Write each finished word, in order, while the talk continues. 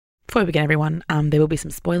Before we begin, everyone, there will be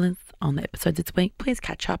some spoilers on the episodes this week. Please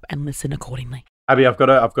catch up and listen accordingly. Abby, I've got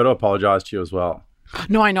to apologise to you as well.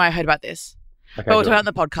 No, I know. I heard about this. Okay, but we'll talk about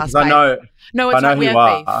the podcast. I know. No, it's I know right. We who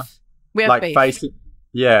have you are. beef. We have beef.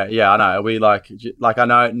 Yeah. I know. We like I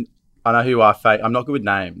know who you are. I'm not good with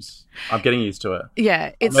names. I'm getting used to it.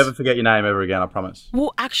 Yeah, I'll never forget your name ever again. I promise.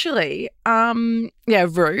 Well, actually,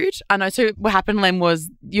 rude. I know. So what happened, Lem, was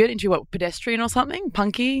you went into pedestrian or something,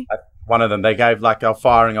 punky. One of them. They gave they were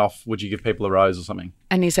firing off. Would you give people a rose or something?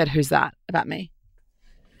 And he said, "Who's that?" About me.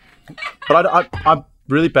 But I'm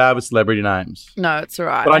really bad with celebrity names. No, it's all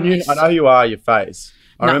right. But I know who you are. Your face.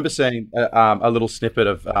 I No. remember seeing a little snippet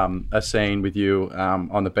of a scene with you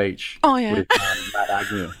on the beach. Oh yeah. With Matt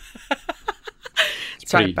Agnew.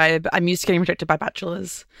 That's right, babe. I'm used to getting rejected by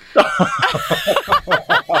bachelors.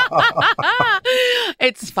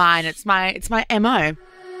 It's fine. It's my MO.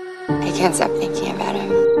 I can't stop thinking about him.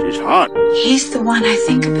 He's hot. He's the one I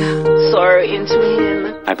think about. So into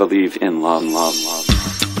him. I believe in love.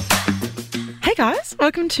 Hey guys,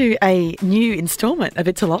 welcome to a new installment of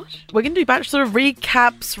It's a Lot. We're going to do Bachelor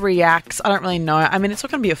recaps, reacts. I don't really know. I mean, it's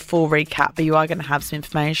not going to be a full recap, but you are going to have some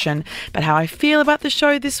information about how I feel about the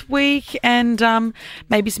show this week and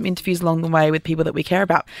maybe some interviews along the way with people that we care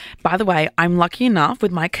about. By the way, I'm lucky enough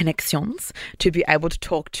with my connections to be able to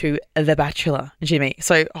talk to The Bachelor, Jimmy.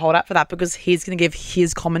 So hold up for that because he's going to give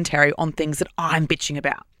his commentary on things that I'm bitching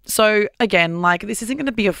about. So again, this isn't going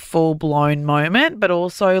to be a full-blown moment, but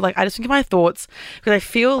also I just think of my thoughts because I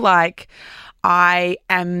feel like I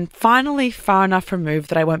am finally far enough removed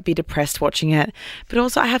that I won't be depressed watching it. But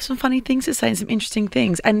also I have some funny things to say and some interesting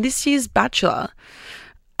things. And this year's Bachelor,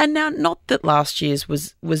 and now not that last year's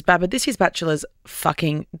was bad, but this year's Bachelor's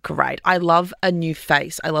fucking great. I love a new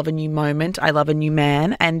face. I love a new moment. I love a new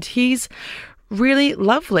man. And he's really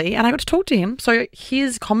lovely, and I got to talk to him. So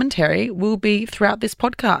his commentary will be throughout this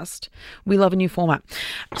podcast. We love a new format.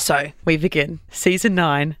 So we begin. Season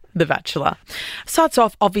 9, The Bachelor. Starts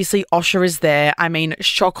off, obviously, Osher is there. I mean,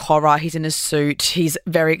 shock horror. He's in a suit. He's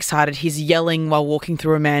very excited. He's yelling while walking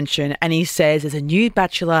through a mansion, and he says, there's a new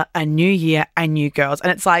Bachelor, a new year, and new girls.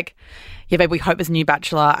 And it's like, yeah, babe, we hope there's a new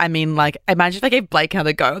Bachelor. I mean, imagine if they gave Blake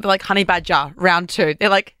another go. They're like, Honey Badger, round 2. They're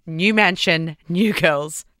like, new mansion, new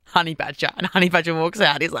girls. Honey Badger. And Honey Badger walks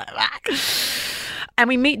out. He's like, ah. And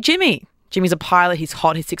we meet Jimmy. Jimmy's a pilot. He's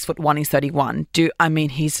hot. He's 6'1". He's 31.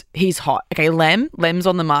 He's hot. Okay, Lem's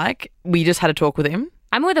on the mic. We just had a talk with him.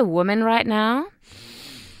 I'm with a woman right now.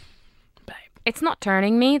 Babe. It's not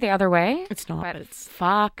turning me the other way. It's not. But it's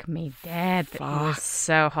fuck me dead. It was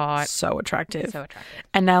so hot. So attractive. So attractive.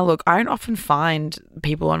 And now, look, I don't often find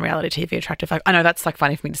people on reality TV attractive. I know that's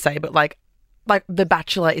funny for me to say, but like The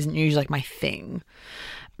Bachelor isn't usually my thing.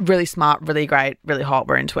 Really smart, really great, really hot.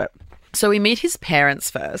 We're into it. So we meet his parents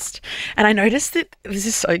first. And I noticed that this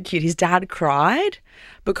is so cute. His dad cried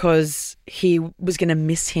because he was going to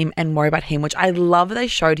miss him and worry about him, which I love that they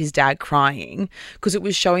showed his dad crying because it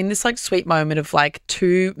was showing this sweet moment of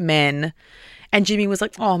two men. And Jimmy was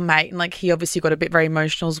like, oh, mate. And he obviously got a bit very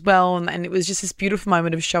emotional as well. And it was just this beautiful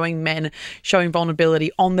moment of showing men showing vulnerability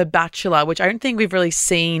on The Bachelor, which I don't think we've really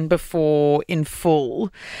seen before in full.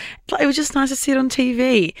 It was just nice to see it on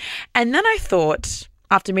TV. And then I thought,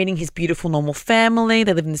 after meeting his beautiful, normal family,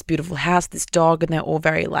 they live in this beautiful house, this dog, and they're all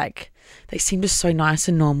very they seem just so nice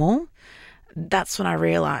and normal. That's when I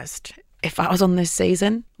realised if I was on this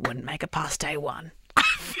season, wouldn't make it past day 1.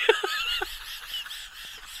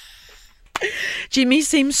 Jimmy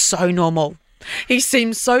seems so normal. He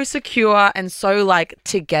seems so secure and so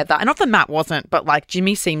together. And not that Matt wasn't, but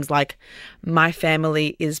Jimmy seems like my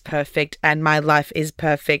family is perfect and my life is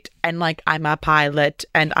perfect and I'm a pilot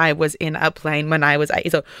and I was in a plane when I was 8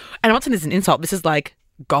 years old. And I'm not saying this is an insult. This is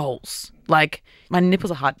goals. My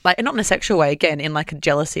nipples are hard. And not in a sexual way, again, in a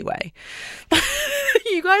jealousy way.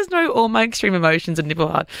 You guys know all my extreme emotions and nipple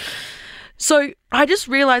hard. So I just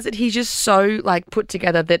realised that he's just so put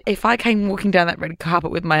together that if I came walking down that red carpet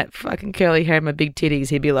with my fucking curly hair and my big titties,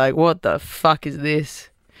 he'd be like, what the fuck is this?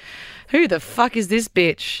 Who the fuck is this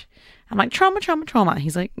bitch? I'm like, trauma.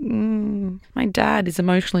 He's like, my dad is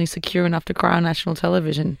emotionally secure enough to cry on national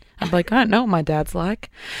television. I'm like, I don't know what my dad's like.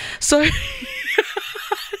 So,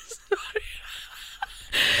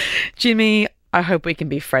 Jimmy, I hope we can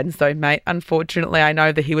be friends though, mate. Unfortunately, I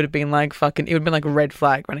know that he would have been it would have been a red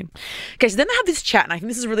flag running. Okay, so then they have this chat, and I think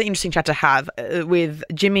this is a really interesting chat to have with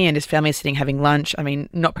Jimmy and his family sitting having lunch. I mean,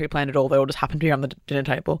 not pre-planned at all. They all just happened to be on the dinner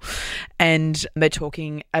table. And they're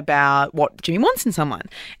talking about what Jimmy wants in someone.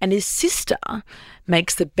 And his sister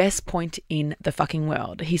makes the best point in the fucking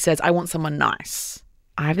world. He says, I want someone nice.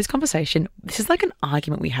 I have this conversation. This is like an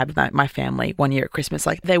argument we had with my family one year at Christmas.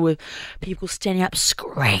 Like there were people standing up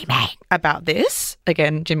screaming about this.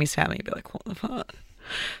 Again, Jimmy's family would be like, what the fuck?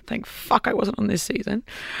 Thank fuck I wasn't on this season.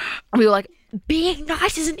 We were like, being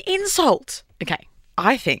nice is an insult. Okay.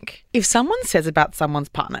 I think if someone says about someone's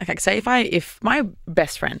partner, like say if my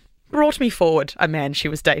best friend brought me forward a man she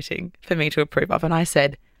was dating for me to approve of and I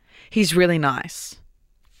said, he's really nice.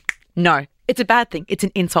 No, it's a bad thing. It's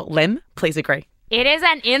an insult. Lem, please agree. It is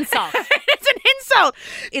an insult. It's an insult.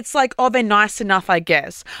 It's like, oh, they're nice enough, I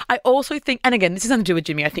guess. I also think, and again, this has nothing to do with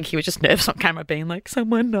Jimmy. I think he was just nervous on camera being like,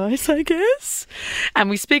 someone nice, I guess. And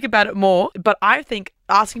we speak about it more. But I think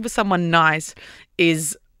asking for someone nice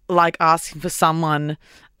is like asking for someone,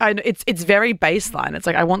 it's very baseline. It's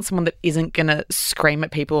like, I want someone that isn't going to scream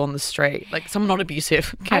at people on the street. Like someone not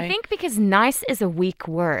abusive. Okay? I think because nice is a weak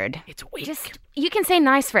word. It's weak. You can say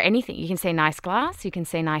nice for anything. You can say nice glass. You can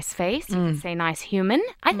say nice face. You can say nice human.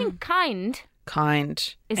 I think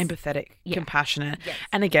kind, empathetic, compassionate. Yes.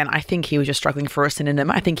 And again, I think he was just struggling for a synonym.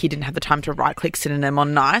 I think he didn't have the time to right-click synonym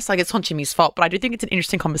on nice. Like, it's not Jimmy's fault, but I do think it's an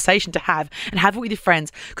interesting conversation to have and have it with your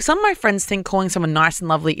friends. Because some of my friends think calling someone nice and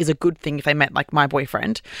lovely is a good thing if they met, like, my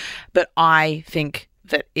boyfriend. But I think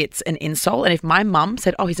that it's an insult. And if my mum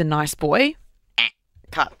said, oh, he's a nice boy,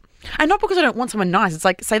 cut. And not because I don't want someone nice. It's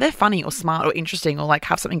like, say they're funny or smart or interesting or, like,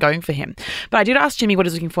 have something going for him. But I did ask Jimmy what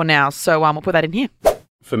he's looking for now, so we'll put that in here.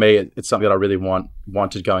 For me, it's something that I really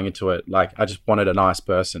wanted going into it. Like, I just wanted a nice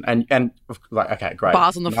person. And like, okay, great.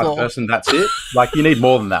 Bars on the nice floor. Person, that's it. Like, you need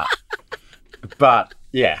more than that. But,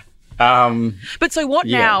 yeah. But so what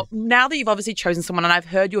now? Now that you've obviously chosen someone, and I've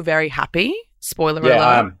heard you're very happy, spoiler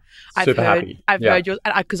alert. I'm super happy. I've heard yours,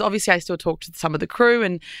 because obviously I still talk to some of the crew,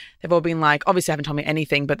 and they've all been like, obviously haven't told me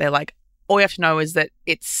anything, but they're like, all you have to know is that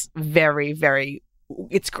it's very, very,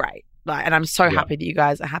 it's great. Like, and I'm so happy that you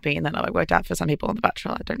guys are happy and that it worked out for some people on The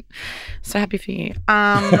Bachelor. So happy for you.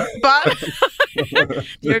 But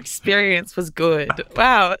your experience was good.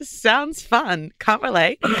 Wow, sounds fun. Can't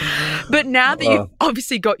relate. But now that you've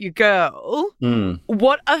obviously got your girl,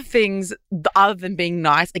 what are things other than being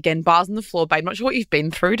nice? Again, bars on the floor, babe. I'm not sure what you've been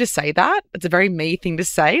through to say that. It's a very me thing to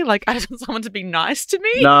say. Like, I just want someone to be nice to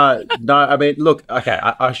me. No. I mean, look, okay,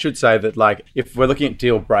 I should say that, like, if we're looking at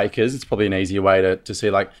deal breakers, it's probably an easier way to see,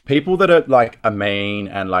 like, people that are, like, are mean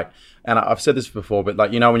and, like, and I've said this before, but,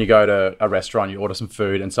 like, you know, when you go to a restaurant, you order some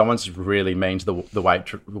food and someone's really mean to the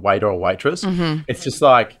waiter or waitress, it's just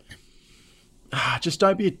like, just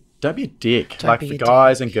don't be a dick. Like, for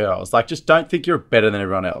guys and girls, like, just don't think you're better than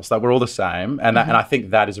everyone else. Like, we're all the same. And and I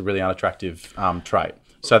think that is a really unattractive trait.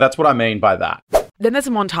 So that's what I mean by that. Then there's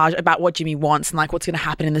a montage about what Jimmy wants and, like, what's going to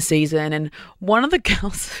happen in the season. And one of the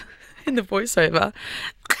girls in the voiceover,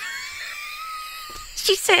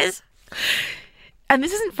 she says, and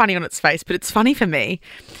this isn't funny on its face, but it's funny for me,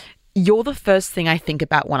 you're the first thing I think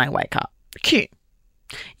about when I wake up. Cute.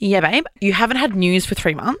 Yeah, babe, you haven't had news for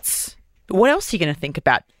 3 months. What else are you going to think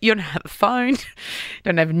about? You don't have a phone. You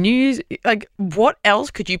don't have news. Like, what else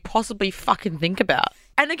could you possibly fucking think about?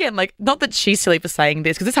 And again, like, not that she's silly for saying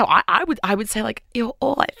this, because this is how I would say, like, you're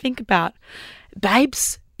all I think about.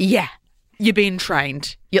 Babes, yeah, you're being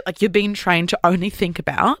trained. You're being trained to only think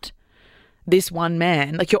about this one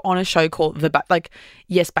man. Like, you're on a show called like,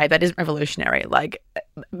 yes, babe, that isn't revolutionary. Like,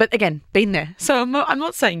 but again, been there. So I'm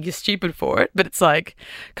not saying you're stupid for it, but it's like,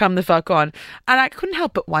 come the fuck on. And I couldn't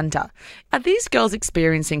help but wonder, are these girls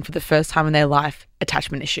experiencing for the first time in their life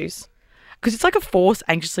attachment issues? Because it's like a force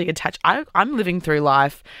anxiously attached. I'm living through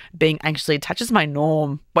life being anxiously attached. It's my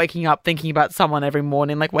norm. Waking up thinking about someone every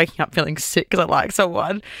morning, like waking up feeling sick because I like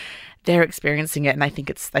someone. They're experiencing it, and I think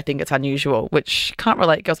it's unusual, which can't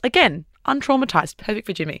relate, girls. Again, untraumatized, perfect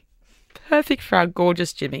for Jimmy, perfect for our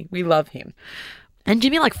gorgeous Jimmy. We love him, and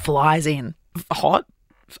Jimmy, like, flies in hot.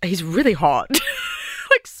 He's really hot.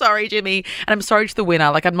 Like, sorry, Jimmy, and I'm sorry to the winner.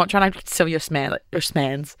 Like, I'm not trying to steal your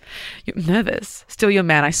smans. You're nervous. Steal your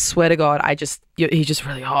man. I swear to God, he's just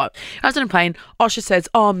really hot. I was on a plane. Osher says,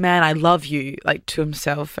 "Oh man, I love you," like, to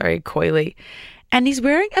himself, very coyly, and he's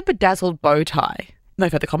wearing a bedazzled bow tie. No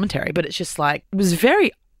further commentary, but it's just like, it was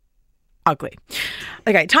very ugly.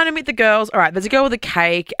 Okay, time to meet the girls. All right, there's a girl with a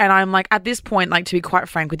cake, and I'm like, at this point, like, to be quite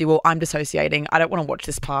frank with you all, I'm dissociating. I don't want to watch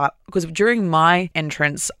this part, because during my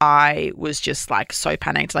entrance, I was just, like, so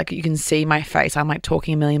panicked. Like, you can see my face. I'm, like,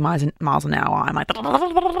 talking a million miles an hour. I'm like,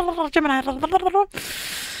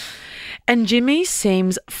 and Jimmy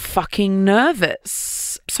seems fucking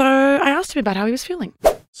nervous. So I asked him about how he was feeling.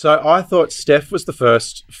 So I thought Steph was the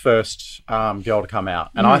first girl to come out,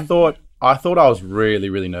 and I thought I was really,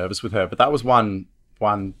 really nervous with her. But that was one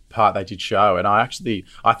one part they did show, and I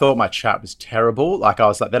thought my chat was terrible. Like I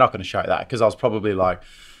was like, they're not going to show that, because I was probably like,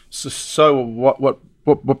 so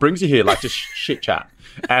what brings you here? Like just shit chat,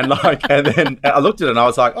 and then I looked at it and I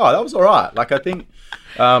was like, oh, that was all right. Like I think.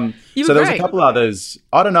 So there was a couple others.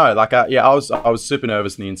 I don't know. Like I was super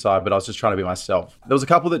nervous on the inside, but I was just trying to be myself. There was a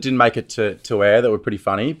couple that didn't make it to air that were pretty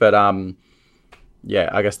funny, but yeah,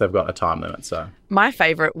 I guess they've got a time limit. So my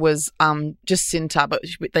favorite was Jacinta, but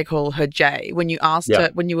they call her Jay. When you asked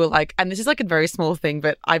her, when you were like, and this is like a very small thing,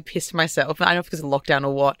 but I pissed myself. I don't know if it's because of lockdown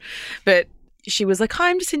or what, but she was like, "Hi,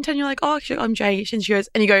 I'm Jacinta," and you're like, "Oh, actually, I'm Jay." And she goes,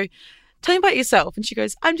 and you go, "Tell me about yourself." And she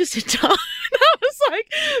goes, "I'm Jacinta." And I was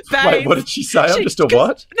like, "Babe." Wait, what did she say? I'm just a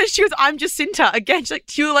what? Then she goes, "I'm Jacinta." Again,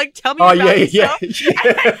 she was like, "Tell me about yourself." Yeah.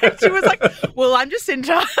 She was like, "Well, I'm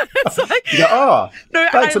Jacinta." It's like, no,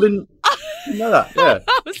 thanks, I didn't know that. Yeah.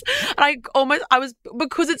 I was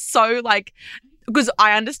because it's so like, because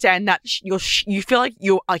I understand that you feel like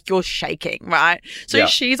you're shaking, right? So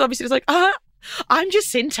she's obviously just like, "I'm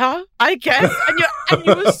Jacinta, I guess," and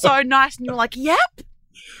you were so nice, and you were like, "Yep."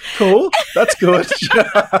 Cool. That's good.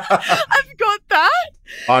 I've got that.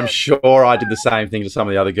 I'm sure I did the same thing to some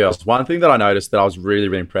of the other girls. One thing that I noticed that I was really,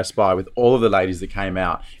 really impressed by with all of the ladies that came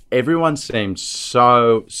out, everyone seemed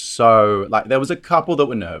so like there was a couple that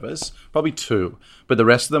were nervous, probably two, but the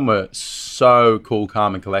rest of them were so cool,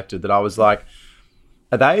 calm and collected that I was like,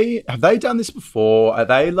 have they done this before? Are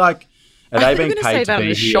they being paid to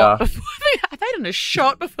be here? Have they done a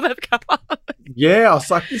shot before they've come up? Yeah, I was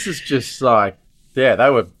like, this is just like, yeah,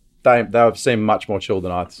 they seemed much more chill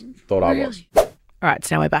than I thought I was. All right,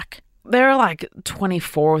 so now we're back. There are like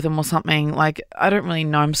 24 of them or something. Like, I don't really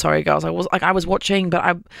know. I'm sorry, girls. I was watching, but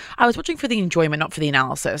I was watching for the enjoyment, not for the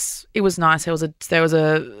analysis. It was nice. There was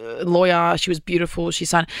a lawyer. She was beautiful. She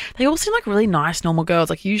signed. They all seem like really nice, normal girls.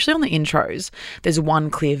 Like usually on the intros, there's one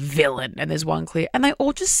clear villain and there's one clear, and they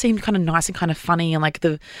all just seemed kind of nice and kind of funny. And like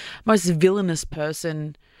the most villainous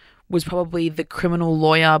person was probably the criminal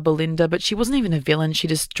lawyer, Belinda, but she wasn't even a villain. She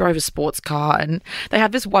just drove a sports car, and they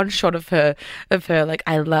have this one shot of her like,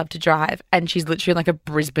 "I love to drive," and she's literally in like a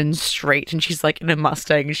Brisbane street, and she's like in a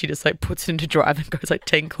Mustang, and she just like puts it into drive and goes like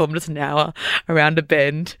 10 kilometers an hour around a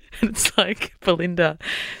bend, and it's like, Belinda,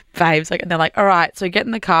 babes, like, and they're like, "All right, so get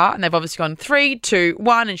in the car," and they've obviously gone 3, 2,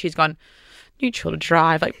 1, and she's gone neutral to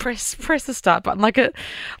drive, like press the start button. Like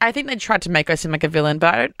I think they tried to make her seem like a villain,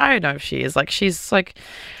 but I don't know if she is. Like she's like.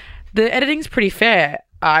 The editing's pretty fair,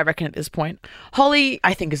 I reckon, at this point. Holly,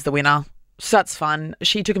 I think, is the winner. So that's fun.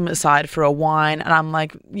 She took him aside for a wine, and I'm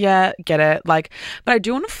like, yeah, get it. Like, but I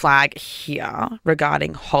do want to flag here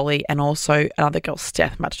regarding Holly and also another girl,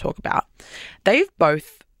 Steph, I'm about to talk about. They've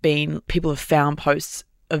both been, people have found posts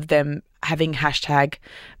of them having hashtag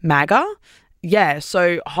MAGA. Yeah,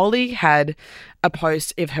 so Holly had a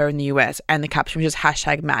post of her in the US, and the caption was just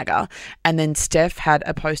hashtag MAGA. And then Steph had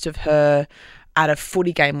a post of her at a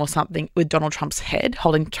footy game or something with Donald Trump's head,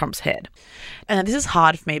 holding Trump's head. And this is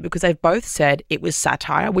hard for me because they've both said it was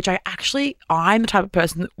satire, which I'm the type of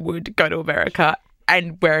person that would go to America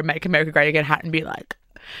and wear a Make America Great Again hat and be like,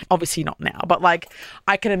 obviously not now, but like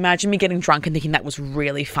I can imagine me getting drunk and thinking that was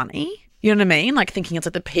really funny. You know what I mean? Like thinking it's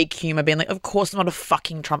like the peak humor, being like, of course I'm not a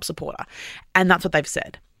fucking Trump supporter. And that's what they've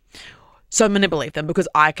said. So I'm going to believe them because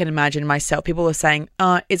I can imagine myself. People are saying,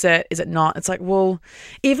 is it not? It's like, well,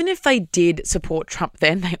 even if they did support Trump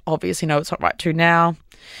then, they obviously know it's not right to now.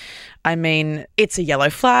 I mean, it's a yellow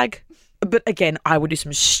flag. But again, I would do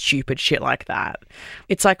some stupid shit like that.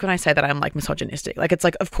 It's like when I say that I'm like misogynistic. Like, it's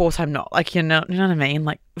like, of course I'm not. Like, you know what I mean?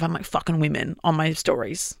 Like, if I'm like fucking women on my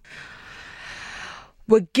stories.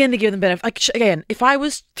 We're going to give them benefit. Like, again, if I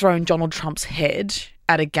was throwing Donald Trump's head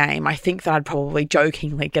at a game, I think that I'd probably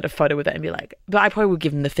jokingly get a photo with it and be like, but I probably would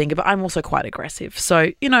give him the finger, but I'm also quite aggressive.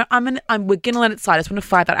 So, you know, we're going to let it slide. I just want to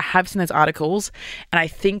flag that I have seen those articles and I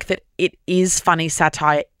think that it is funny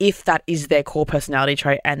satire if that is their core personality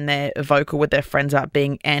trait and they're vocal with their friends about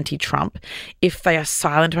being anti-Trump. If they are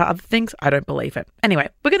silent about other things, I don't believe it. Anyway,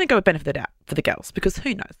 we're going to go with benefit of the doubt for the girls because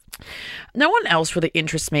who knows? No one else really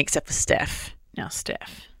interests me except for Steph. Now,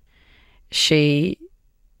 Steph,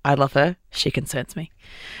 I love her. She concerns me.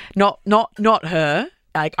 Not her.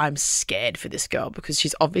 Like, I'm scared for this girl because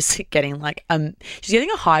she's obviously getting like she's getting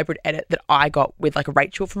a hybrid edit that I got with like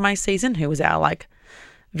Rachel from my season, who was our like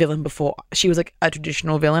villain before. She was like a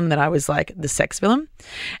traditional villain, and then I was like the sex villain.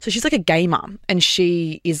 So she's like a gamer, and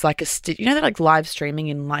she is like they're like live streaming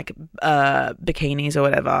in like bikinis or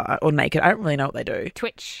whatever, or naked. I don't really know what they do.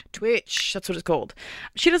 Twitch. That's what it's called.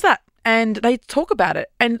 She does that, and they talk about it,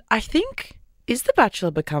 and I think. Is The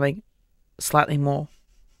Bachelor becoming slightly more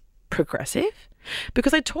progressive?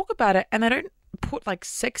 Because they talk about it and they don't put like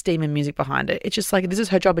sex demon music behind it. It's just like, this is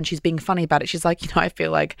her job and she's being funny about it. She's like, I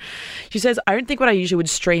feel like, she says, I don't think what I usually would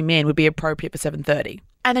stream in would be appropriate for 7:30.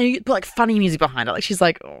 And then you put like funny music behind it. Like she's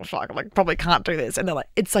like, oh fuck, I like probably can't do this. And they're like,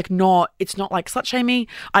 it's not like slut shaming.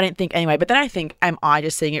 I don't think anyway. But then I think, am I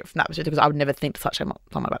just seeing it from that perspective? Because I would never think to slut shame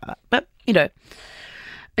someone about that. But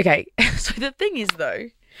okay. So the thing is though,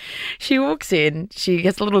 she walks in, she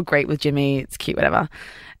gets a little greet with Jimmy. It's cute, whatever.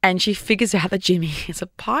 And she figures out that Jimmy is a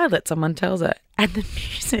pilot. Someone tells her, and the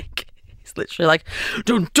music is literally like,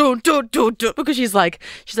 dun, dun, dun, dun, dun, because she's like,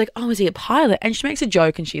 oh, is he a pilot? And she makes a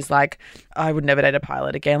joke, and she's like, I would never date a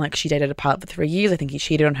pilot again. Like she dated a pilot for 3 years. I think he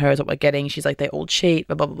cheated on her. Is what we're getting. She's like, they all cheat.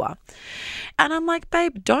 Blah blah blah blah. And I'm like,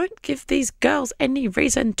 babe, don't give these girls any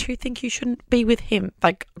reason to think you shouldn't be with him.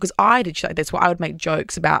 Like, because I did shit like this, where I would make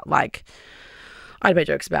jokes about like,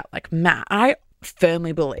 Matt. I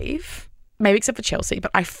firmly believe, maybe except for Chelsea,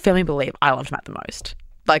 but I firmly believe I loved Matt the most.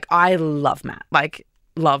 Like, I love Matt. Like,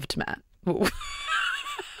 loved Matt.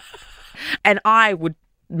 And I would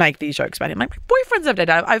make these jokes about him. Like, my boyfriends I've dated,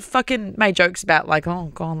 I've fucking made jokes about, like,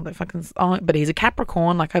 oh, God, they fucking, oh, but he's a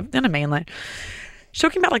Capricorn. Like, you know what I mean? Like, she's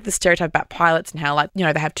talking about, like, the stereotype about pilots and how, like,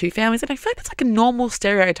 they have 2 families. And I feel like that's, like, a normal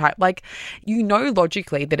stereotype. Like,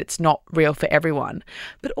 logically that it's not real for everyone.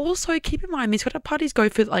 But also, keep in mind, these sort of parties go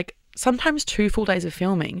for, like, sometimes 2 full days of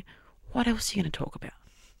filming. What else are you going to talk about?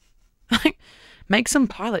 Like, make some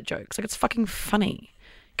pilot jokes. Like, it's fucking funny.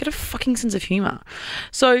 Get a fucking sense of humour.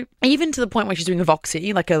 So, even to the point where she's doing a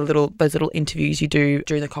Voxy, like those little interviews you do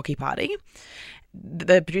during the cocky party,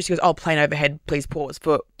 the producer goes, oh, plane overhead, please pause.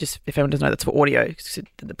 For just, if anyone doesn't know, that's for audio, because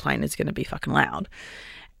the plane is going to be fucking loud.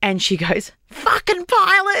 And she goes, fucking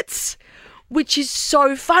pilots, which is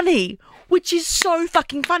so funny. Which is so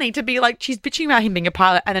fucking funny to be like, she's bitching about him being a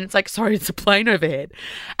pilot, and then it's like, sorry, it's a plane overhead.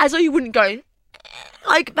 As though you wouldn't go,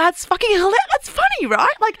 like, that's fucking hilarious. That's funny,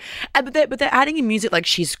 right? Like, but they're adding in music like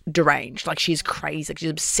she's deranged, like she's crazy, like she's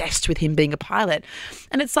obsessed with him being a pilot.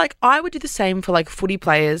 And it's like, I would do the same for like footy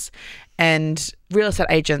players and real estate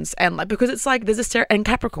agents, and like, because it's like, there's a and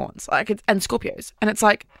Capricorns, like, and Scorpios, and it's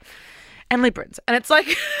like, and Librans. And it's like,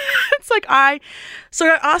 I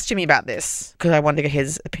asked Jimmy about this because I wanted to get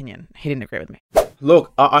his opinion. He didn't agree with me.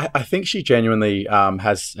 Look, I think she genuinely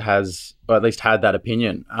has, or at least had that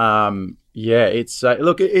opinion. Yeah, it's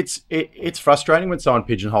look, it's frustrating when someone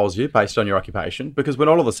pigeonholes you based on your occupation, because we're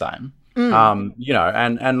not all the same.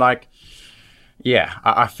 And like, yeah,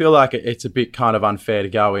 I feel like it's a bit kind of unfair to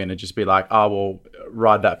go in and just be like, oh, well,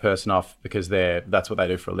 ride that person off because that's what they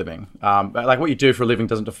do for a living. But like, what you do for a living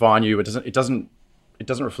doesn't define you. It doesn't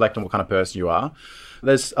reflect on what kind of person you are.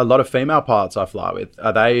 There's a lot of female pilots I fly with.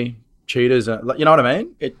 Are they cheaters? You know what I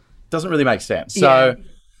mean? It doesn't really make sense. So,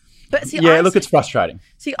 but see, it's frustrating.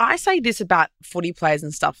 See, I say this about footy players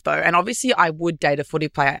and stuff though, and obviously I would date a footy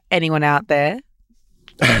player. Anyone out there?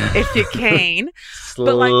 If you're keen,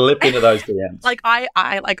 slip into those DMs. Like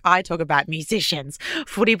I talk about musicians,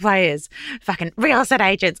 footy players, fucking real estate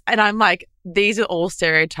agents, and I'm like, these are all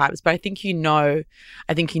stereotypes. But I think you know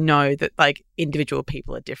that like individual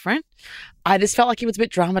people are different. I just felt like it was a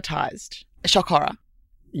bit dramatized, shock horror.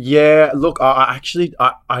 Yeah, look, I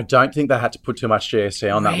don't think they had to put too much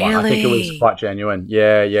GSC on that one. I think it was quite genuine.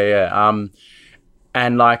 Yeah.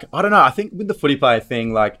 And like, I don't know. I think with the footy player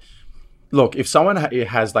thing, like, look, if someone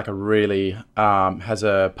has like a really has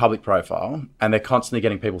a public profile and they're constantly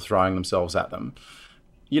getting people throwing themselves at them,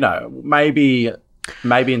 maybe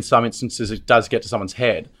in some instances it does get to someone's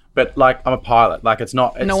head. But like, I'm a pilot. Like, it's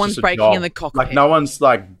not. It's no one's breaking in the cockpit. Like, no one's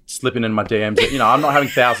like slipping in my DMs. I'm not having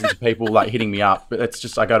thousands of people like hitting me up. But it's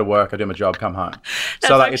just, I go to work, I do my job, come home. That's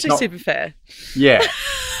so like, actually super fair. Yeah,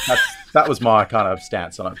 that was my kind of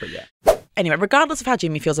stance on it. But yeah. Anyway, regardless of how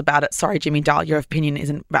Jimmy feels about it, sorry, Jimmy Dahl, your opinion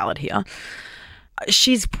isn't valid here.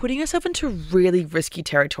 She's putting herself into really risky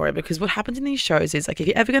territory, because what happens in these shows is, like, if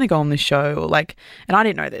you're ever going to go on this show, or like, and I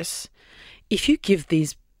didn't know this, if you give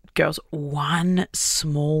these girls one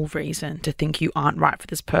small reason to think you aren't right for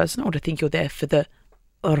this person, or to think you're there for the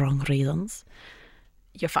wrong reasons,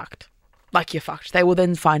 you're fucked. Like, you're fucked. They will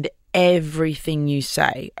then find everything you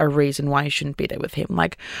say a reason why you shouldn't be there with him.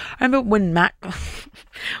 Like, I remember when Matt, oh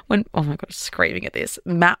my God, screaming at this,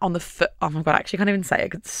 Matt on the oh my God, I actually can't even say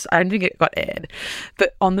it. I don't think it got aired.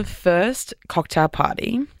 But on the first cocktail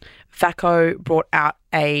party, Vaco brought out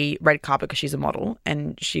a red carpet because she's a model,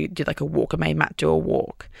 and she did like a walk and made Matt do a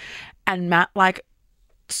walk. And Matt like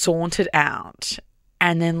sauntered out,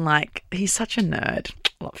 and then like, he's such a nerd.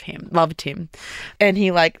 Loved him. And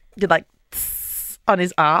he like did like on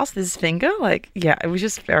his ass with his finger. Like, yeah, it was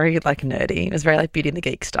just very like nerdy. It was very like Beauty and the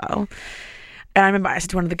Geek style. And I remember I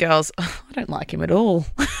said to one of the girls, I don't like him at all.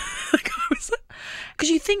 Because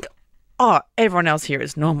you think, oh, everyone else here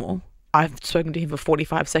is normal. I've spoken to him for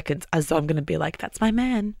 45 seconds as though I'm going to be like, that's my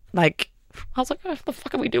man. Like, I was like, oh, what the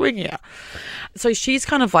fuck are we doing here? So she's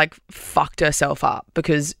kind of like fucked herself up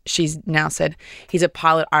because she's now said, he's a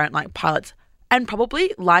pilot, I don't like pilots. And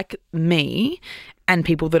probably like me and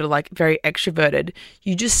people that are like very extroverted,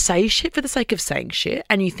 you just say shit for the sake of saying shit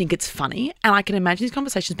and you think it's funny. And I can imagine these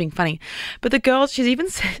conversations being funny. But the girl, she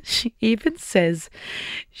even says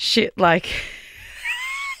shit like,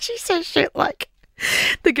 she says shit like,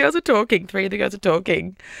 the girls are talking, 3 of the girls are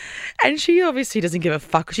talking, and she obviously doesn't give a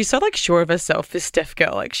fuck. She's so like sure of herself, this Steph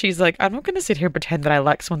girl. Like she's like, I'm not going to sit here and pretend that I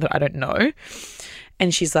like someone that I don't know.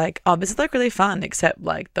 And she's like, oh, this is like really fun, except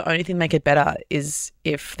like the only thing make it better is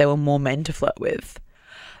if there were more men to flirt with.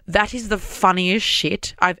 That is the funniest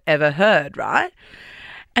shit I've ever heard, right?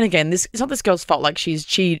 And again, it's not this girl's fault. Like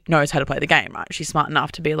she knows how to play the game, right? She's smart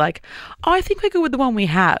enough to be like, oh, I think we're good with the one we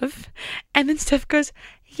have. And then Steph goes,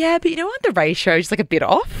 yeah, but you know what? The ratio is like a bit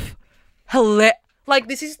off. Like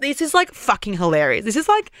this is like fucking hilarious. This is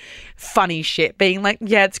like funny shit. Being like,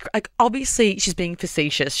 yeah, it's like obviously she's being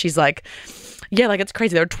facetious. She's like, yeah, like it's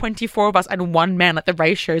crazy. There are 24 of us and 1 man. Like the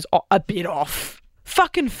ratio is a bit off.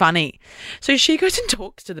 Fucking funny. So she goes and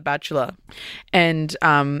talks to the Bachelor and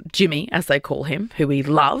Jimmy, as they call him, who we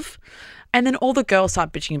love. And then all the girls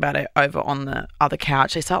start bitching about it over on the other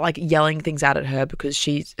couch. They start like yelling things out at her because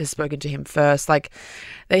she has spoken to him first. Like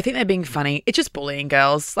they think they're being funny. It's just bullying,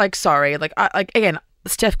 girls. Like, sorry. Like, again,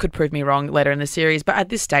 Steph could prove me wrong later in the series, but at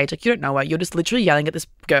this stage, like you don't know her. You're just literally yelling at this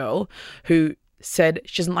girl who said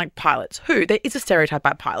she doesn't like pilots. There is a stereotype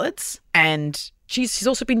about pilots, and she's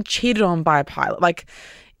also been cheated on by a pilot. Like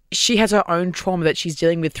she has her own trauma that she's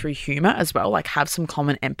dealing with through humor as well. Like have some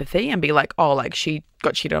common empathy and be like, oh, like she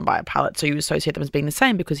got cheated on by a pilot, so you associate them as being the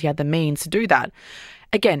same because he had the means to do that.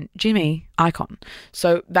 Again, Jimmy, icon.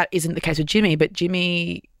 So that isn't the case with Jimmy, but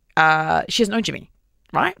Jimmy, she doesn't know Jimmy,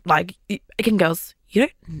 right? Like, again, girls, you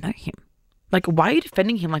don't know him. Like, why are you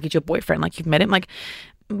defending him like he's your boyfriend? Like, you've met him. Like,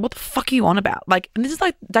 what the fuck are you on about? Like, and this is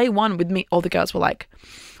like day one with me. All the girls were like,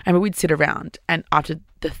 and we'd sit around, and after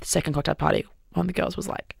the second cocktail party, one of the girls was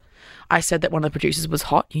like, I said that one of the producers was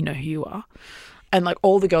hot. You know who you are. And like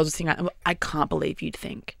all the girls were singing, I can't believe you'd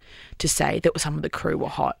think to say that some of the crew were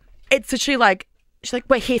hot. It's literally like, she's like,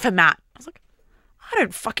 we're here for Matt. I was like, I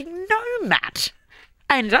don't fucking know Matt.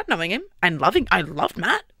 I ended up knowing him and I loved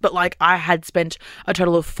Matt, but like I had spent a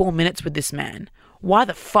total of 4 minutes with this man. Why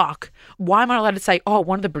the fuck? Why am I allowed to say, oh,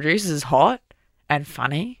 one of the producers is hot and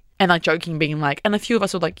funny? And like joking, being like, and a few of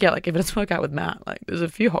us were like, yeah, like if it doesn't work out with Matt, like there's a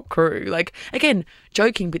few hot crew. Like, again,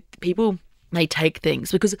 joking, but people, they take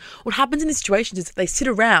things, because what happens in these situations is that they sit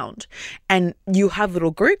around and you have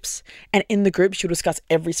little groups, and in the groups you'll discuss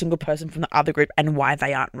every single person from the other group and why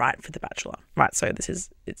they aren't right for the Bachelor. Right. So this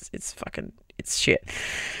is, it's shit.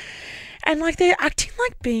 And like they're acting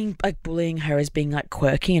like being like bullying her as being like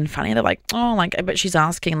quirky and funny. They're like, oh, like I bet she's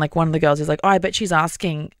asking. Like one of the girls is like, oh, I bet she's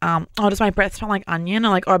asking. Oh, does my breath smell like onion? Or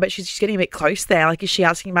like, oh, I bet she's getting a bit close there. Like, is she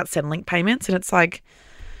asking about Centrelink payments? And it's like,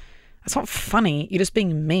 that's not funny. You're just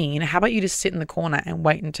being mean. How about you just sit in the corner and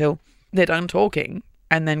wait until they're done talking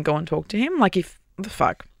and then go and talk to him? Like, what the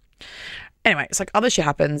fuck? Anyway, it's like other shit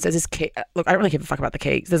happens. There's this key. Look, I don't really give a fuck about the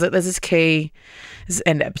keys. There's this key. This is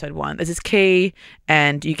end of episode 1. There's this key,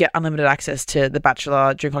 and you get unlimited access to the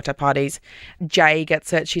Bachelor during cocktail parties. Jay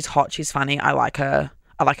gets it. She's hot. She's funny. I like her.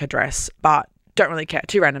 I like her dress, but don't really care.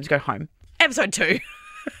 2 randoms go home. Episode 2.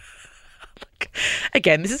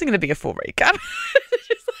 Again, this isn't going to be a full recap.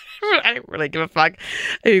 I don't really give a fuck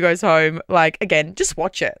who goes home. Like, again, just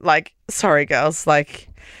watch it. Like, sorry, girls. Like,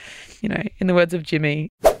 you know, in the words of Jimmy.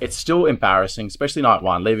 It's still embarrassing, especially night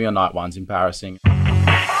 1. Leaving on night 1's embarrassing. All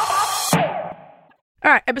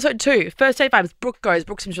right, episode 2, first date vibes. Brooke goes.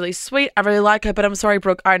 Brooke seems really sweet. I really like her, but I'm sorry,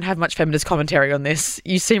 Brooke, I don't have much feminist commentary on this.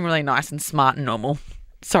 You seem really nice and smart and normal.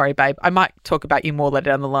 Sorry, babe. I might talk about you more later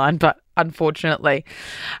down the line, but unfortunately.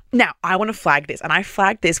 Now, I want to flag this, and I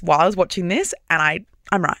flagged this while I was watching this, and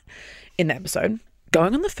I'm right in the episode.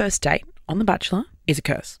 Going on the first date on The Bachelor is a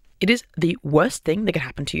curse. It is the worst thing that could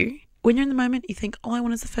happen to you. When you're in the moment, you think, all I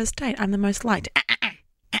want is the first date. I'm the most liked.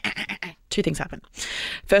 2 things happen.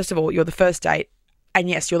 First of all, you're the first date, and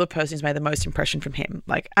yes, you're the person who's made the most impression from him,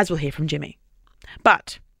 like as we'll hear from Jimmy.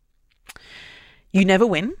 But you never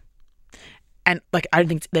win, and like I don't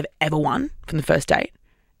think they've ever won from the first date.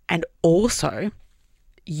 And also,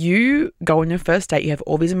 you go on your first date, you have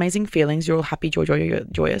all these amazing feelings, you're all happy,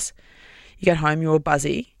 joyous. You get home, you're all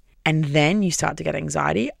buzzy. And then you start to get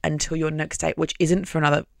anxiety until your next date, which isn't for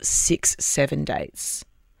another 6-7 dates.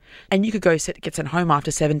 And you could get sent home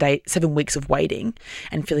after 7 weeks of waiting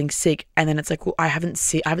and feeling sick. And then it's like, well, I haven't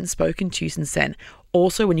spoken to you since then.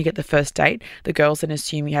 Also, when you get the first date, the girls then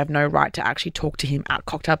assume you have no right to actually talk to him at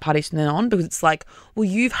cocktail parties from then on, because it's like, well,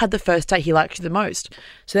 you've had the first date, he likes you the most.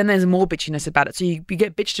 So then there's more bitchiness about it. So you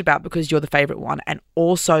get bitched about because you're the favourite one, and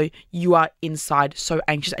also you are inside so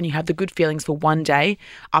anxious and you have the good feelings for one day.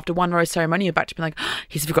 After one rose ceremony, you're back to being like, oh,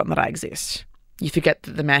 he's forgotten that I exist. You forget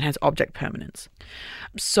that the man has object permanence.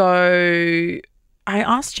 So I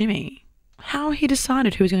asked Jimmy how he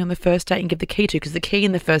decided who was going on the first date and give the key to, because the key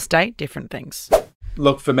in the first date, different things.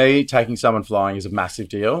 Look, for me, taking someone flying is a massive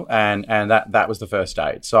deal, and that was the first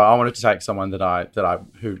date. So I wanted to take someone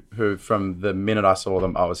who from the minute I saw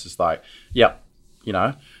them, I was just like, yep,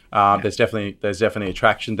 there's definitely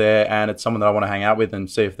attraction there, and it's someone that I want to hang out with and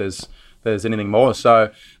see if there's anything more.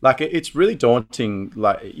 So like, it's really daunting.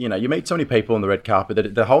 Like, you meet so many people on the red carpet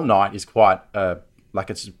that the whole night is quite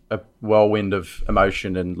it's a whirlwind of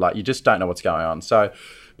emotion, and like, you just don't know what's going on. So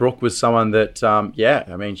Brooke was someone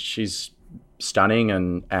that, she's stunning,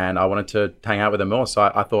 and I wanted to hang out with her more.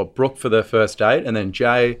 So I thought Brooke for the first date, and then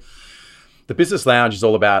Jay. The business lounge is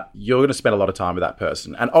all about, you're going to spend a lot of time with that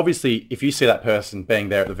person. And obviously, if you see that person being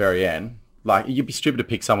there at the very end, like, you'd be stupid to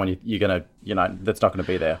pick someone you're going to, that's not going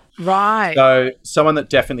to be there. Right. So someone that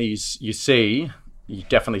definitely you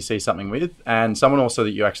definitely see something with, and someone also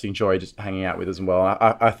that you actually enjoy just hanging out with as well.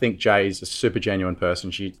 I think Jay's a super genuine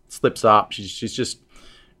person. She slips up.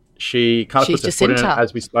 She kind of puts her foot in it,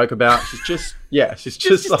 as we spoke about. She's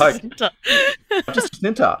just like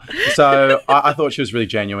Jacinta. So I thought she was really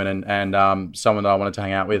genuine and someone that I wanted to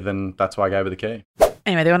hang out with, and that's why I gave her the key.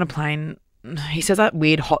 Anyway, they're on a plane. He says that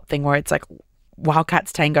weird hot thing where it's like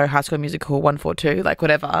Wildcats Tango, High School Musical, 142, like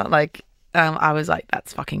whatever. Like, I was like,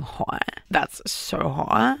 that's fucking hot. That's so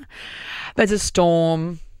hot. There's a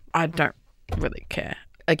storm. I don't really care.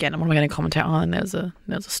 Again, I'm not going to commentate on. There's a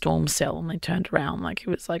storm cell, and they turned around. Like,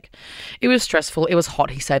 it was stressful. It was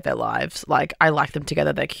hot. He saved their lives. Like, I like them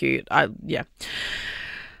together. They're cute. Yeah.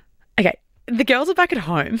 Okay, the girls are back at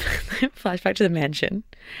home. Flashback to the mansion.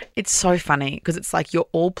 It's so funny because it's like, you're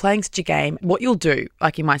all playing such a game. What you'll do,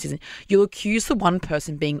 like in my season, you'll accuse the one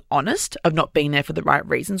person being honest of not being there for the right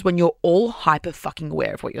reasons when you're all hyper fucking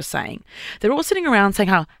aware of what you're saying. They're all sitting around saying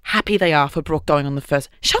how happy they are for Brooke going on the first.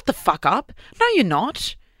 Shut the fuck up. No, you're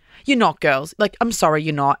not. You're not, girls. Like, I'm sorry,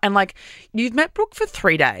 you're not. And like, you've met Brooke for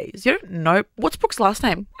 3 days. You don't know. What's Brooke's last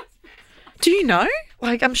name? Do you know?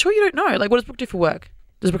 Like, I'm sure you don't know. Like, what does Brooke do for work?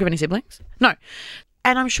 Does Brooke have any siblings? No.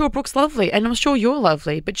 And I'm sure Brooke's lovely, and I'm sure you're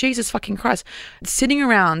lovely, but Jesus fucking Christ, sitting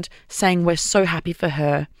around saying we're so happy for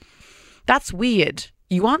her, that's weird.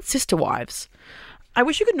 You aren't sister wives. I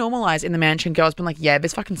wish you could normalize in the mansion, girls being like, yeah,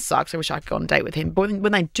 this fucking sucks. I wish I could go on a date with him. But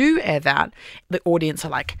when they do air that, the audience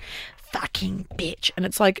are like, fucking bitch. And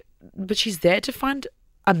it's like, but she's there to find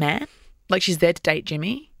a man. Like, she's there to date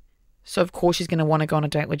Jimmy. So of course she's going to want to go on a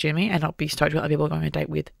date with Jimmy and not be stoked with other people going on a date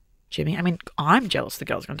with Jimmy. I mean, I'm jealous the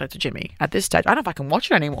girls going to date with Jimmy at this stage. I don't know if I can watch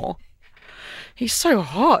it anymore. He's so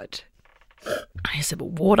hot. I need a sip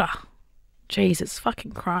of water. Jesus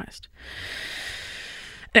fucking Christ.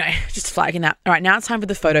 Anyway, just flagging that. All right, now it's time for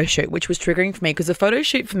the photo shoot, which was triggering for me because the photo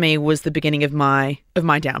shoot for me was the beginning of my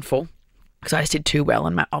downfall because I just did too well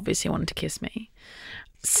and Matt obviously wanted to kiss me.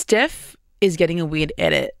 Steph is getting a weird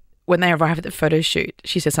edit. When they arrive at the photo shoot,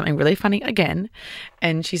 she says something really funny again,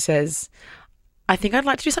 and she says, I think I'd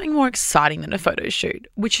like to do something more exciting than a photo shoot,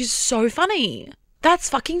 which is so funny. That's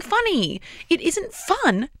fucking funny. It isn't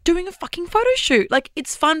fun doing a fucking photo shoot. Like,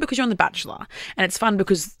 it's fun because you're on The Bachelor, and it's fun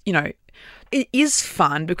because, you know, it is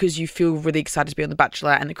fun because you feel really excited to be on The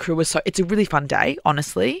Bachelor and the crew is so, it's a really fun day,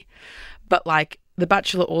 honestly. But like, The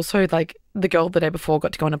Bachelor also, like, the girl the day before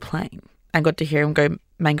got to go on a plane and got to hear him go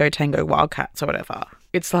Mango Tango Wildcats or whatever.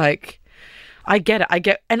 It's like, I get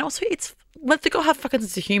it. And also it's, let the girl have fucking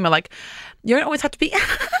sense of humor. Like, you don't always have to be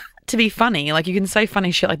to be funny. Like, you can say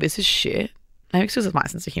funny shit like, this is shit. Maybe it's because of my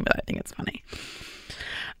sense of humor that I think it's funny.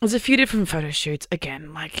 There's a few different photo shoots.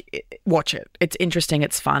 Again, like, watch it. It's interesting.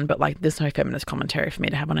 It's fun. But, like, there's no feminist commentary for me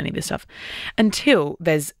to have on any of this stuff. Until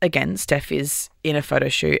there's, again, Steph is in a photo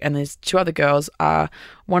shoot and there's two other girls. One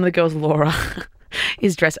of the girls, Laura,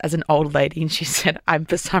 is dressed as an old lady, and she said, I'm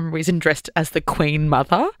for some reason dressed as the Queen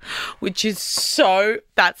Mother, which is so,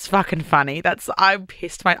 that's fucking funny. I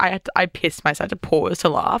pissed myself to pause to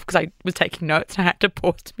laugh because I was taking notes and I had to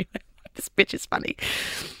pause to be like, this bitch is funny.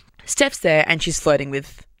 Steph's there and she's flirting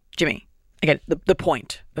with Jimmy. Again, the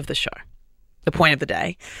point of the show, the point of the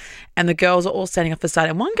day. And the girls are all standing off the side,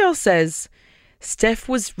 and one girl says Steph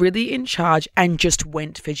was really in charge and just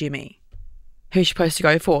went for Jimmy. Who's she supposed to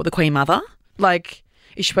go for? The Queen Mother? Like,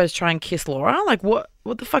 Is she supposed to try and kiss Laura? Like, what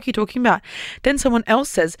the fuck are you talking about? Then someone else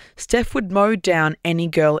says, Steph would mow down any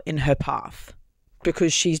girl in her path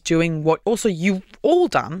because she's doing what also you've all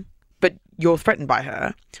done, but you're threatened by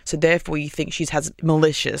her. So therefore you think she has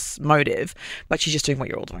malicious motive, but she's just doing what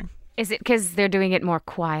you're all doing. Is it because they're doing it more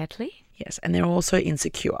quietly? Yes, and they're also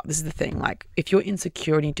insecure. This is the thing. Like, if you're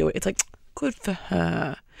insecure and you do it, it's like, good for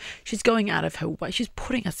her. She's going out of her way. She's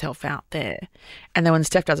putting herself out there. And then when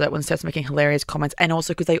Steph does it, when Steph's making hilarious comments, and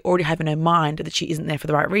also because they already have in her mind that she isn't there for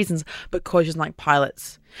the right reasons, because she's like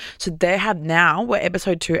pilots. So they have now, we're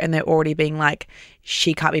episode 2, and they're already being like,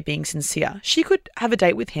 she can't be being sincere. She could have a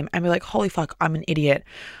date with him and be like, holy fuck, I'm an idiot.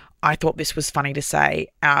 I thought this was funny to say,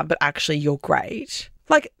 but actually you're great.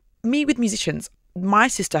 Like me with musicians. My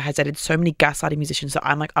sister has dated so many gaslighting musicians that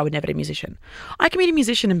I'm like, I would never date a musician. I can meet a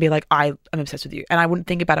musician and be like, I'm obsessed with you. And I wouldn't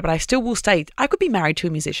think about it, but I still will stay. I could be married to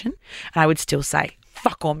a musician and I would still say,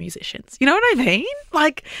 fuck all musicians. You know what I mean?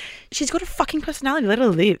 Like, she's got a fucking personality. Let her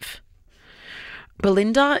live.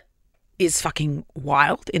 Belinda is fucking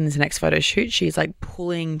wild in this next photo shoot. She's like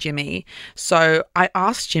pulling Jimmy. So I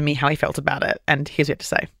asked Jimmy how he felt about it. And here's what he had to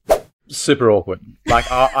say. Super awkward.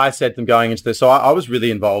 Like I said them going into this. So I was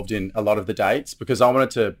really involved in a lot of the dates because I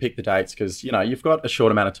wanted to pick the dates because, you know, you've got a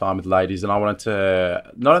short amount of time with ladies and I wanted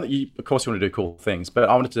to, not only, of course you want to do cool things, but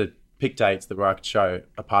I wanted to pick dates that where I could show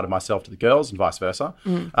a part of myself to the girls and vice versa.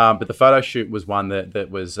 But the photo shoot was one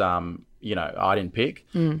that was, you know, I didn't pick.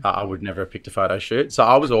 I would never have picked a photo shoot. So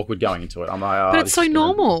I was awkward going into it. I'm like, oh, but it's so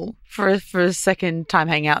normal for a second time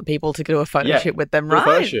hang out people to do a photo shoot with them, right? A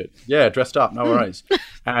photo shoot. Yeah, dressed up, no worries.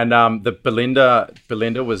 And the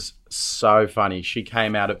Belinda was so funny. She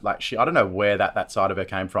came out of like, I don't know where that side of her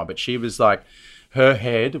came from, but she was like, her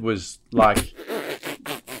head was like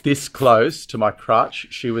this close to my crutch.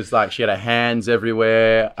 She was like, she had her hands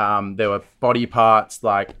everywhere. There were body parts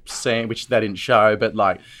like which they didn't show, but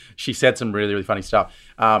like she said some really, really funny stuff.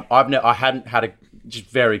 I hadn't had a just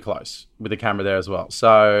very close with the camera there as well.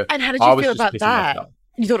 So and how did you feel about that? Myself.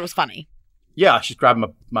 You thought it was funny? Yeah, she's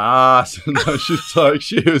grabbing my ass. And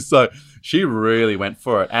she really went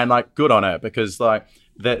for it. And like, good on her because like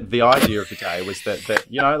the idea of the day was that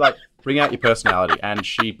you know, like bring out your personality. And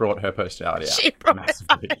she brought her personality out. She brought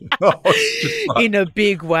massively. In a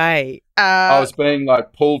big way. I was being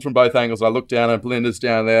like pulled from both angles. I looked down and Belinda's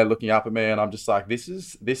down there looking up at me and I'm just like, this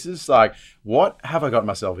is like, what have I got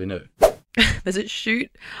myself into? There's a shoot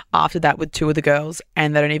after that with 2 of the girls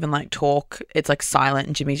and they don't even like talk. It's like silent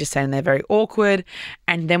and Jimmy's just standing there very awkward.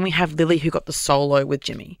 And then we have Lily who got the solo with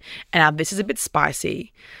Jimmy. And now this is a bit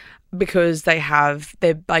spicy because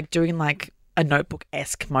they're like doing like a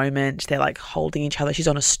Notebook-esque moment. They're like holding each other. She's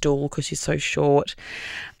on a stool because she's so short.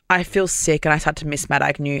 I feel sick and I start to miss Matt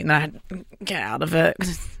Agnew and I had to get out of it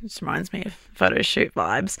because it just reminds me of photo shoot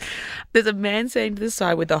vibes. There's a man standing to the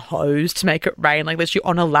side with a hose to make it rain, like literally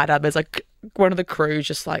on a ladder. There's like one of the crew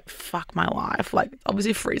just like, fuck my life. Like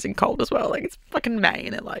obviously freezing cold as well. Like it's fucking May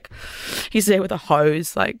and they're like, he's there with a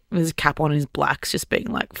hose, like with his cap on and his blacks just being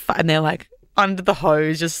like, and they're like under the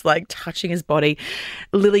hose, just like touching his body.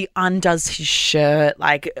 Lily undoes his shirt,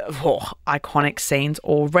 like iconic scenes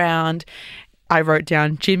all round. I wrote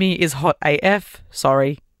down, Jimmy is hot AF.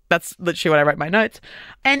 Sorry. That's literally what I wrote in my notes.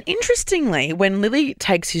 And interestingly, when Lily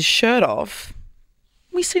takes his shirt off,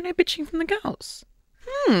 we see no bitching from the girls.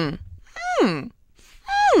 Is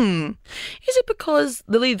it because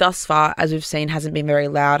Lily thus far, as we've seen, hasn't been very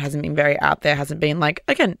loud, hasn't been very out there, hasn't been like,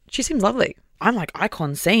 again, she seems lovely. I'm like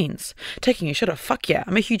icon scenes. Taking a shirt off, fuck yeah.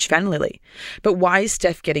 I'm a huge fan of Lily. But why is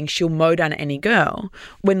Steph getting she'll mow down any girl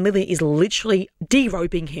when Lily is literally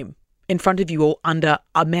derobing him in front of you all under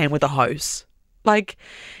a man with a hose? Like,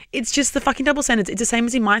 it's just the fucking double standards. It's the same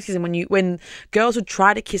as in my season when girls would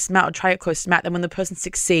try to kiss Matt or try to get close to Matt, then when the person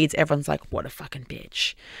succeeds, everyone's like, what a fucking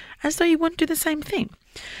bitch. As though you wouldn't do the same thing.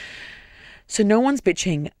 So no one's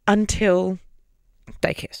bitching until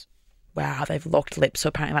they kiss. Wow, they've locked lips, so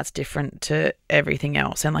apparently that's different to everything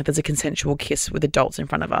else. And like there's a consensual kiss with adults in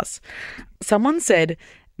front of us. Someone said,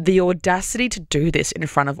 the audacity to do this in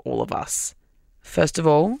front of all of us. First of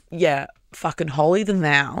all, yeah, fucking holier than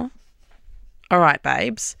thou. All right,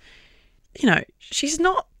 babes. You know, she's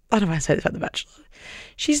not, I don't know why I say this about The Bachelor.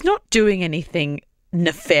 She's not doing anything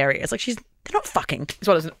nefarious. Like they're not fucking.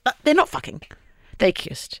 They're not fucking. They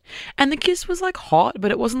kissed. And the kiss was like hot,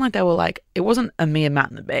 but it wasn't like they were like, it wasn't a mere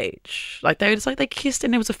Matt on the beach. Like they were just like, they kissed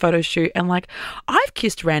and there was a photo shoot. And like, I've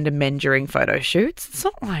kissed random men during photo shoots. It's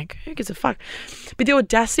not like, who gives a fuck? But the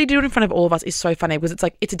audacity to do it in front of all of us is so funny because it's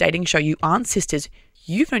like, it's a dating show. You aren't sisters.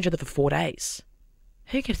 You've known each other for 4 days.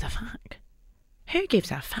 Who gives a fuck? Who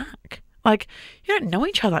gives a fuck? Like, you don't know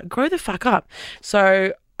each other. Grow the fuck up.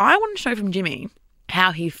 So I wanted to know from Jimmy,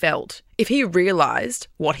 how he felt if he realised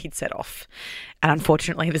what he'd set off. And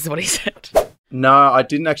unfortunately, this is what he said. No, I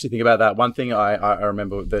didn't actually think about that. One thing I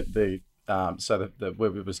remember that we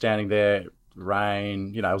were standing there,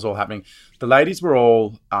 rain, it was all happening. The ladies were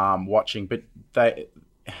all watching, but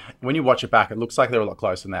when you watch it back, it looks like they were a lot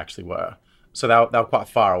closer than they actually were. So they were quite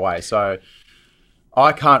far away. So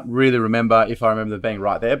I can't really remember if I remember them being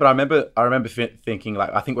right there, but I remember thinking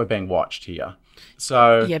like, I think we're being watched here.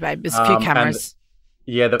 So yeah, babe, there's a few cameras.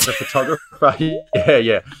 The photographer,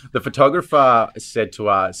 the photographer said to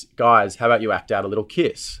us, guys, how about you act out a little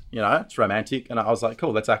kiss? It's romantic. And I was like,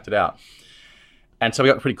 cool, let's act it out. And so we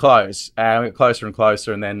got pretty close, and we got closer and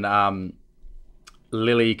closer. And then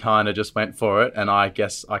Lily kind of just went for it. And I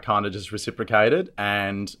guess I kind of just reciprocated.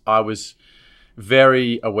 And I was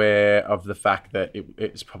very aware of the fact that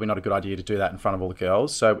it's probably not a good idea to do that in front of all the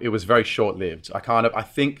girls. So it was very short-lived. I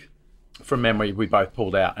think from memory, we both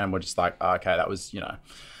pulled out and we're just like, oh, okay, that was,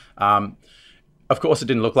 of course it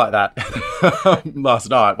didn't look like that last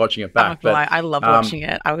night watching it back. But I love watching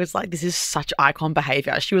it. I was like, this is such icon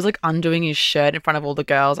behavior. She was like undoing his shirt in front of all the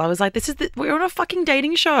girls. I was like, we're on a fucking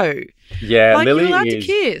dating show. Yeah, like, Lily you're allowed to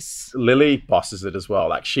kiss. Lily bosses it as well.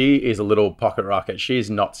 Like, she is a little pocket rocket.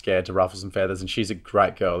 She's not scared to ruffle some feathers, and she's a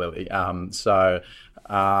great girl, Lily.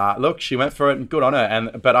 Look, she went for it and good on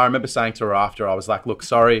her. But I remember saying to her after, I was like, look,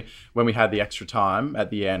 sorry, when we had the extra time at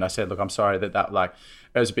the end, I said, look, I'm sorry that like,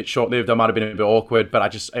 it was a bit short-lived. I might have been a bit awkward, but I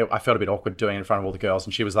felt a bit awkward doing it in front of all the girls.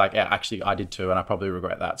 And she was like, yeah, actually, I did too, and I probably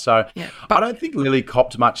regret that. So I don't think Lily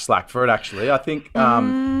copped much slack for it, actually. I think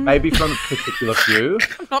maybe from a particular few.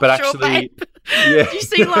 But actually, babe. Yeah. Did you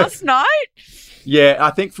see last night? Yeah, I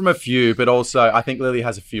think from a few, but also I think Lily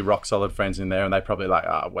has a few rock-solid friends in there, and they probably like,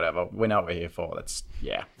 whatever, we know what we're here for.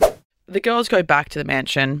 The girls go back to the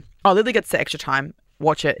mansion. Oh, Lily gets the extra time.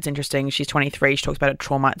 Watch it. It's interesting. She's 23. She talks about her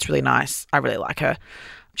trauma. It's really nice. I really like her.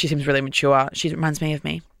 She seems really mature. She reminds me of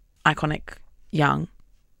me. Iconic, young,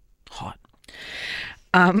 hot.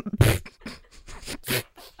 And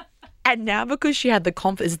now because she had the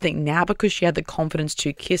confidence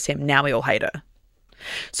to kiss him, now we all hate her.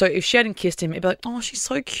 So if she hadn't kissed him, it'd be like, oh, she's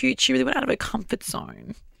so cute. She really went out of her comfort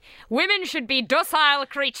zone. Women should be docile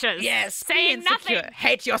creatures. Yes. Saying nothing.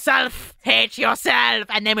 Hate yourself,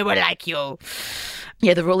 and then we will like you.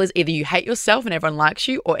 Yeah, the rule is either you hate yourself and everyone likes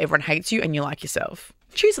you, or everyone hates you and you like yourself.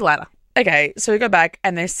 Choose the latter. Okay, so we go back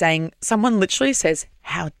and they're saying, someone literally says,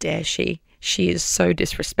 how dare she? She is so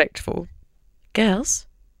disrespectful. Girls,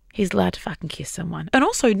 he's allowed to fucking kiss someone. And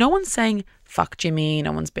also, no one's saying, fuck Jimmy.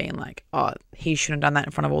 No one's being like, oh, he shouldn't have done that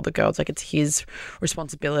in front of all the girls. Like, it's his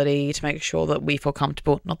responsibility to make sure that we feel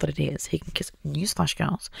comfortable. Not that it is. He can kiss, newsflash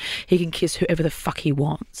girls, he can kiss whoever the fuck he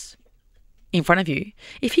wants in front of you.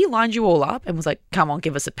 If he lined you all up and was like, come on,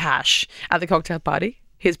 give us a pash at the cocktail party,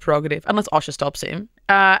 his prerogative, unless Osher stops him.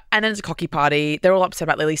 And then it's a cocky party. They're all upset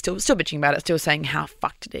about Lily, still bitching about it, still saying how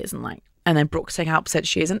fucked it is, and then Brooke saying how upset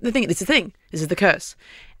she is. And this is the curse.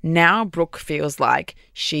 Now Brooke feels like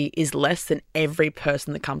she is less than every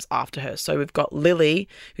person that comes after her. So we've got Lily,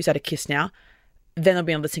 who's had a kiss now. Then there'll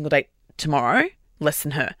be another single date tomorrow, less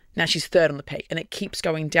than her. Now she's third on the peak, and it keeps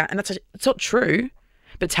going down. And it's not true,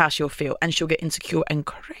 but it's how she'll feel. And she'll get insecure and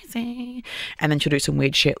crazy. And then she'll do some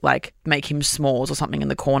weird shit like make him s'mores or something in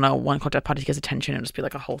the corner. One cocktail party gets attention and just be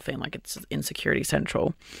like a whole thing, like it's insecurity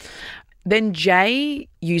central. Then Jay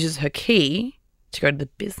uses her key to go to the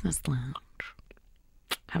business lounge,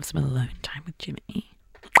 have some alone time with Jimmy.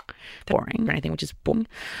 Boring or anything, which is boring.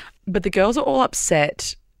 But the girls are all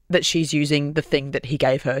upset that she's using the thing that he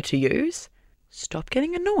gave her to use. Stop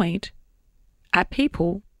getting annoyed at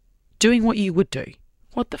people doing what you would do.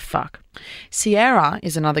 What the fuck? Sierra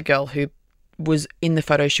is another girl who was in the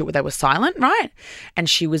photo shoot where they were silent, right? And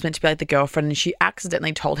she was meant to be like the girlfriend, and she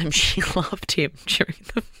accidentally told him she loved him during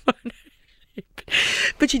the photo shoot.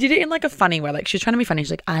 But she did it in like a funny way. Like, she was trying to be funny.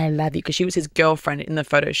 She's like, I love you, because she was his girlfriend in the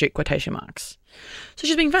photo shoot, quotation marks. So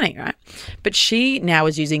she's being funny, right? But she now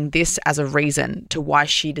is using this as a reason to why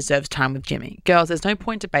she deserves time with Jimmy. Girls, there's no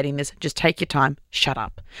point debating this. Just take your time. Shut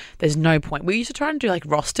up. There's no point. We used to try and do like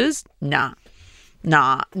rosters. Nah,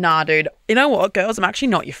 dude. You know what, girls? I'm actually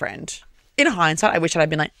not your friend. In hindsight, I wish I'd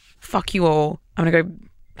been like, fuck you all. I'm going to go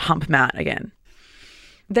hump Matt again.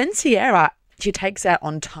 Then Sierra, she takes out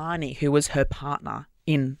on Tani, who was her partner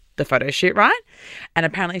in the photo shoot, right? And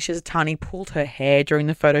apparently Tani pulled her hair during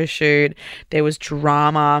the photo shoot. There was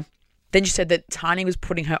drama. Then she said that Tani was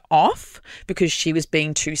putting her off because she was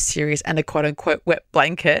being too serious and a quote-unquote wet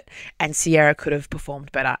blanket, and Sierra could have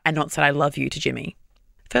performed better and not said I love you to Jimmy.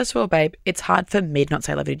 First of all, babe, it's hard for me to not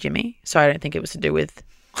say I love you to Jimmy, so I don't think it was to do with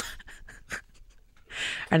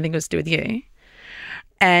I don't think it was to do with you.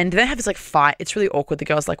 And they have this like fight. It's really awkward. The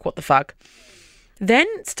girl's like, what the fuck? Then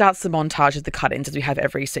starts the montage of the cut-ins as we have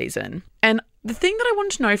every season. And the thing that I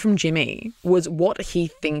wanted to know from Jimmy was what he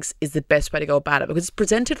thinks is the best way to go about it, because it's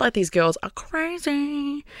presented like these girls are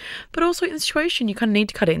crazy, but also in the situation you kind of need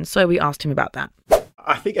to cut in. So we asked him about that.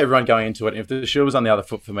 I think everyone going into it, if the shoe was on the other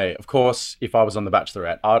foot for me, of course, if I was on The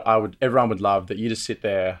Bachelorette, everyone would love that you just sit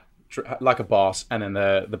there like a boss, and then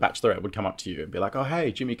the Bachelorette would come up to you and be like, oh, hey,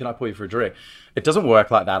 Jimmy, can I pull you for a drink? It doesn't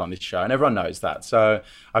work like that on this show, and everyone knows that. So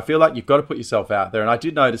I feel like you've got to put yourself out there. And I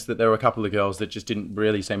did notice that there were a couple of girls that just didn't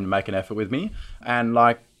really seem to make an effort with me. And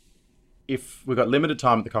like, if we've got limited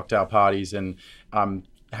time at the cocktail parties and I'm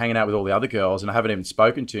hanging out with all the other girls and I haven't even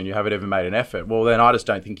spoken to you and you haven't even made an effort, well, then I just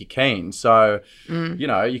don't think you're keen. So, you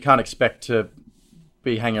know, you can't expect to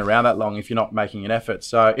be hanging around that long if you're not making an effort.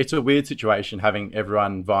 So it's a weird situation having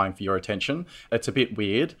everyone vying for your attention. It's a bit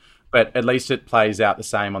weird, but at least it plays out the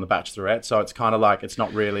same on The Bachelorette. So it's kind of like, it's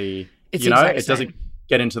not really, it doesn't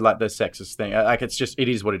get into like the sexist thing. Like, it's just, it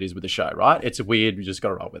is what it is with the show, right? It's weird. You just got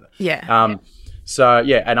to roll with it. Yeah. So,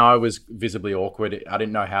 yeah, and I was visibly awkward. I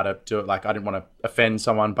didn't know how to do it. Like, I didn't want to offend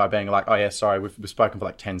someone by being like, oh, yeah, sorry, we've spoken for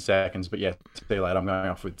like 10 seconds, but yeah, see you later, I'm going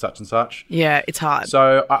off with such and such. Yeah, it's hard.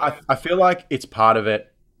 So I feel like it's part of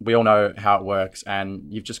it. We all know how it works, and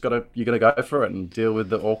you got to go for it and deal with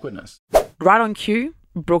the awkwardness. Right on cue,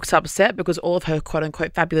 Brooke's upset because all of her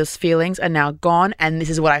quote-unquote fabulous feelings are now gone, and this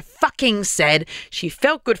is what I fucking said. She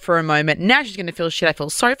felt good for a moment. Now she's going to feel shit. I feel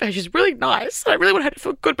sorry for her. She's really nice. I really want her to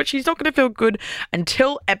feel good, but she's not going to feel good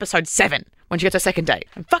until episode 7 when she gets her second date.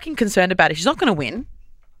 I'm fucking concerned about it. She's not going to win.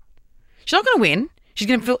 She's not going to win. She's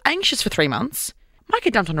going to feel anxious for 3 months. Might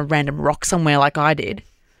get dumped on a random rock somewhere like I did.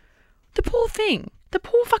 The poor thing. The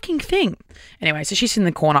poor fucking thing. Anyway, so she's in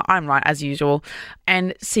the corner. I'm right, as usual.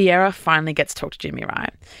 And Sierra finally gets to talk to Jimmy,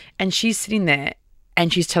 right? And she's sitting there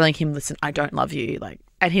and she's telling him, listen, I don't love you.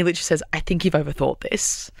 And he literally says, I think you've overthought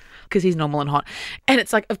this, because he's normal and hot. And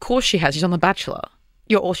it's like, of course she has. She's on The Bachelor.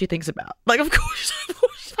 You're all she thinks about. Like, of course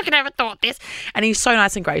she fucking overthought this. And he's so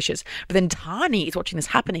nice and gracious. But then Tani is watching this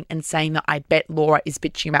happening and saying that I bet Laura is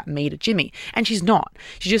bitching about me to Jimmy. And she's not.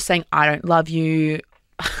 She's just saying, I don't love you.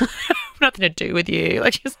 Nothing to do with you.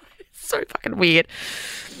 Like, she's so fucking weird.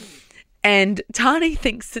 And Tani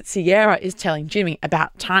thinks that Sierra is telling Jimmy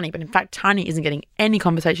about Tani, but in fact Tani isn't getting any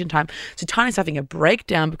conversation time. So Tani's having a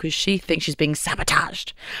breakdown because she thinks she's being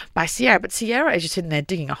sabotaged by Sierra. But Sierra is just sitting there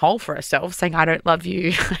digging a hole for herself, saying, I don't love you,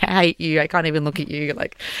 I hate you, I can't even look at you,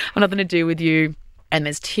 like, I've nothing to do with you. And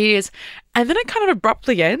there's tears. And then it kind of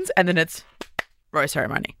abruptly ends, and then it's rose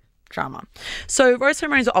ceremony. Drama. So rose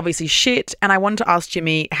ceremonies are obviously shit, and I wanted to ask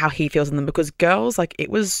Jimmy how he feels in them, because girls, like, it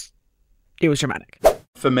was dramatic.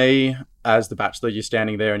 For me, as the Bachelor, you're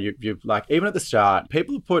standing there and you're like, even at the start,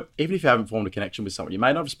 people have put, even if you haven't formed a connection with someone, you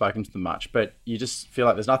may not have spoken to them much, but you just feel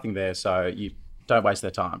like there's nothing there, so you don't waste their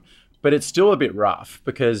time. But it's still a bit rough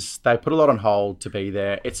because they put a lot on hold to be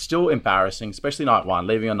there. It's still embarrassing, especially night one.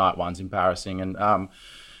 Leaving on night one's embarrassing, and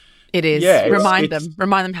it is. Yeah, remind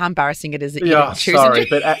them how embarrassing it is that you're choosing sorry, to.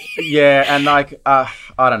 but and like I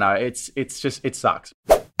don't know. It's just, it sucks.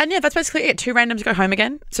 And yeah, that's basically it. 2 randoms go home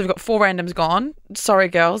again. So we've got 4 randoms gone. Sorry,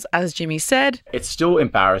 girls, as Jimmy said. It's still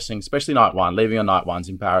embarrassing, especially night one. Leaving on night one's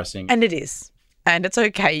embarrassing, and it is. And it's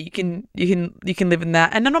okay. You can live in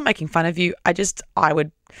that. And I'm not making fun of you.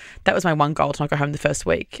 That was my one goal, to not go home the first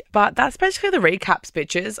week. But that's basically the recaps,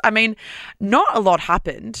 bitches. I mean, not a lot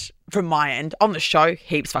happened from my end. On the show,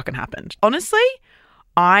 heaps fucking happened. Honestly,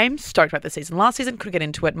 I'm stoked about this season. Last season, couldn't get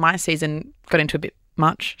into it. My season got into a bit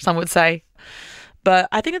much, some would say. But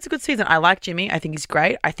I think it's a good season. I like Jimmy. I think he's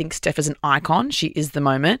great. I think Steph is an icon. She is the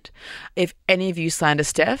moment. If any of you slander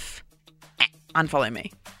Steph, unfollow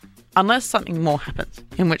me. Unless something more happens,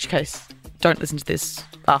 in which case, don't listen to this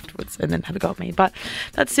afterwards and then have a go at me. But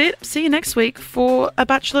that's it. See you next week for a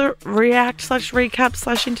Bachelor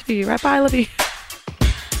react/recap/interview. Right, bye. I love you.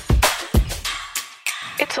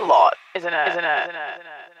 It's a lot, isn't it?